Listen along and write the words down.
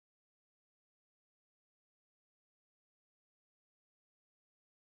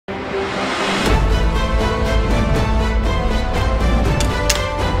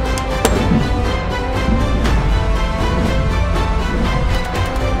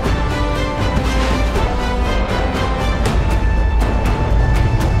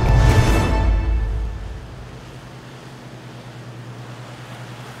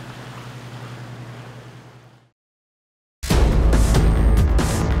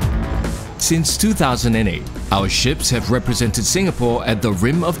Since 2008, our ships have represented Singapore at the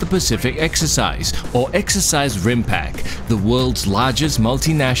Rim of the Pacific exercise, or exercise RIMPAC, the world's largest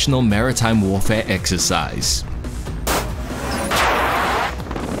multinational maritime warfare exercise.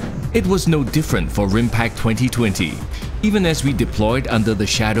 It was no different for RIMPAC 2020. Even as we deployed under the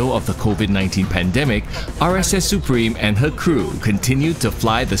shadow of the COVID-19 pandemic, RSS Supreme and her crew continued to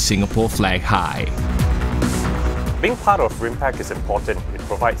fly the Singapore flag high. Being part of RIMPAC is important. It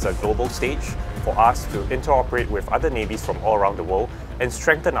provides a global stage for us to interoperate with other navies from all around the world and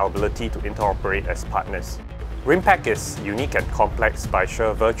strengthen our ability to interoperate as partners. RIMPAC is unique and complex by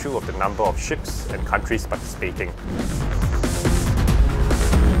sheer virtue of the number of ships and countries participating.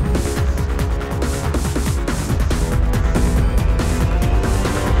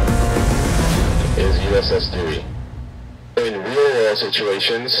 Is USS Dewey. In real-world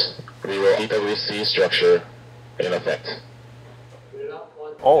situations, we will PWC structure in effect.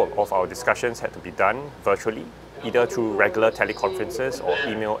 All of our discussions had to be done virtually, either through regular teleconferences or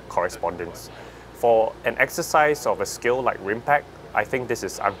email correspondence. For an exercise of a scale like RIMPAC, I think this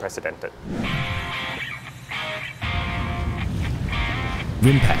is unprecedented.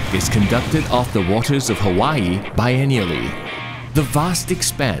 RIMPAC is conducted off the waters of Hawaii biennially. The vast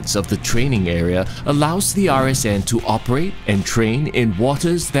expanse of the training area allows the RSN to operate and train in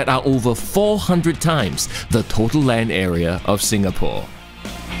waters that are over 400 times the total land area of Singapore.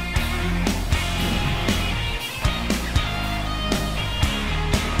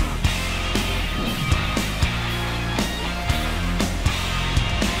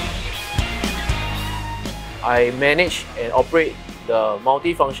 I manage and operate the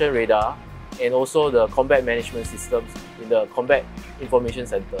multi-function radar and also the combat management systems in the Combat Information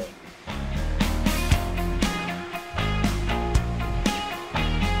Center.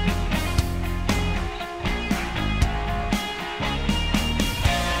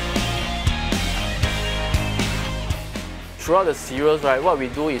 Throughout the series, what we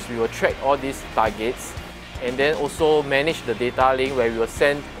do is we will track all these targets and then also manage the data link where we will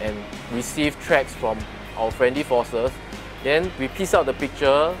send and receive tracks from our friendly forces. Then we piece out the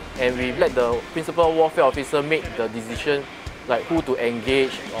picture and we let the principal warfare officer make the decision like who to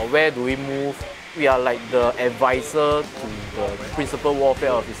engage or where do we move. We are like the advisor to the principal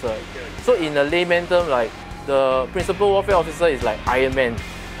warfare officer. So in a layman term, like the principal warfare officer is like Iron Man.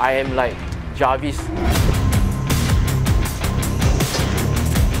 I am like Jarvis.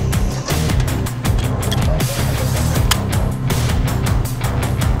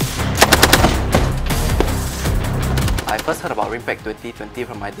 I first heard about RIMPAC 2020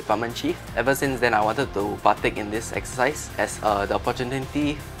 from my department chief. Ever since then, I wanted to partake in this exercise as the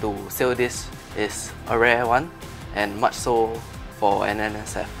opportunity to sail this is a rare one and much so for an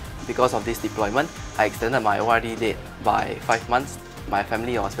NSF. Because of this deployment, I extended my ORD date by 5 months. My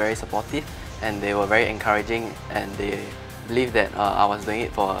family was very supportive and they were very encouraging and they believed that I was doing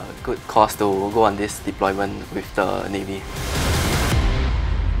it for a good cause to go on this deployment with the Navy.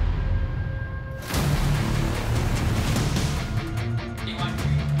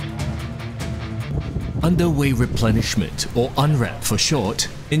 Underway replenishment, or UNREP for short,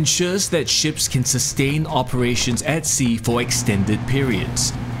 ensures that ships can sustain operations at sea for extended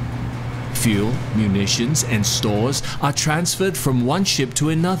periods. Fuel, munitions and stores are transferred from one ship to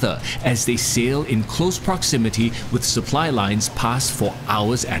another as they sail in close proximity with supply lines passed for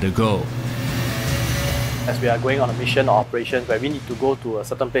hours at a go. As we are going on a mission or operation where we need to go to a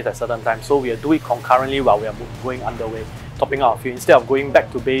certain place at a certain time, so we do it concurrently while we are going underway, topping out fuel. Instead of going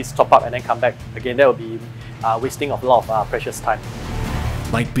back to base, top up and then come back again, that will be wasting of a lot of precious time.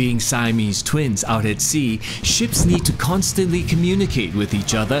 Like being Siamese twins out at sea, ships need to constantly communicate with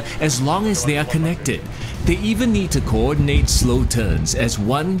each other as long as they are connected. They even need to coordinate slow turns as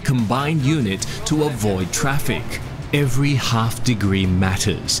one combined unit to avoid traffic. Every half degree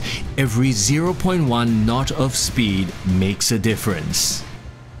matters. Every 0.1 knot of speed makes a difference.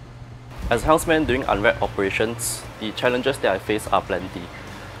 As helmsman during UNREP operations, the challenges that I face are plenty.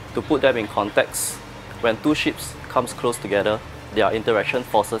 To put them in context, when two ships come close together, there are interaction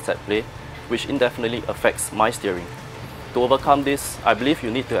forces at play, which indefinitely affects my steering. To overcome this, I believe you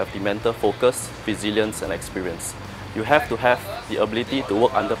need to have the mental focus, resilience and experience. You have to have the ability to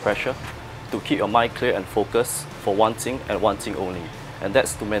work under pressure, to keep your mind clear and focused for one thing and one thing only, and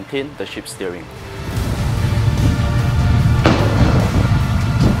that's to maintain the ship's steering.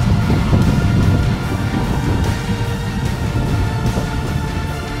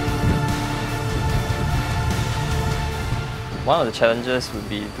 One of the challenges would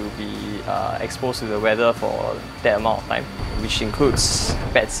be to be exposed to the weather for that amount of time, which includes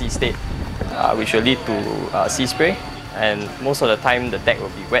bad sea state, which will lead to sea spray, and most of the time the deck will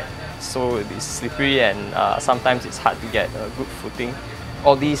be wet. so it's slippery and sometimes it's hard to get a good footing.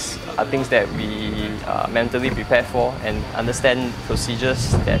 All these are things that we mentally prepare for and understand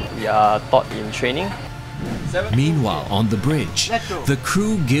procedures that we are taught in training. Meanwhile, on the bridge, the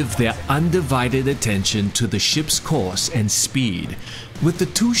crew give their undivided attention to the ship's course and speed. With the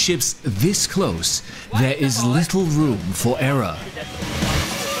two ships this close, there is little room for error.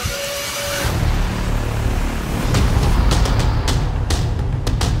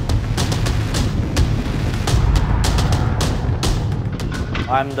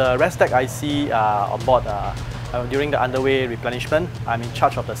 I'm the rest deck IC on board during the underway replenishment. I'm in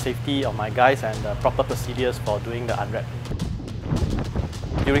charge of the safety of my guys and the proper procedures for doing the unwrap.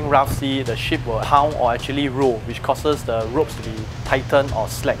 During rough sea, the ship will hound or actually roll, which causes the ropes to be tightened or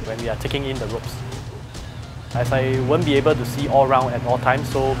slack when we are taking in the ropes. As I won't be able to see all round at all times,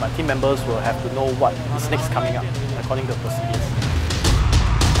 so my team members will have to know what is next coming up according to the procedures.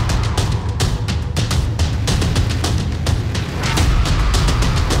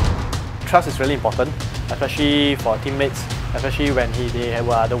 Trust is really important, especially for teammates, especially when they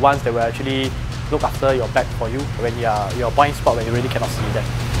were the ones that will actually look after your back for you when you are your blind spot when you really cannot see them.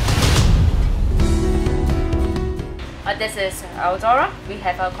 This is Eldora. We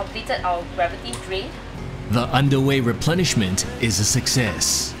have completed our gravity drain. The underway replenishment is a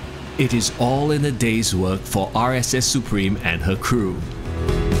success. It is all in a day's work for RSS Supreme and her crew.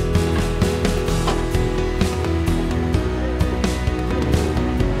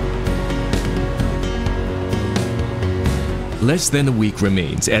 Less than a week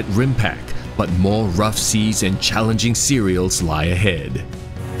remains at RIMPAC, but more rough seas and challenging serials lie ahead.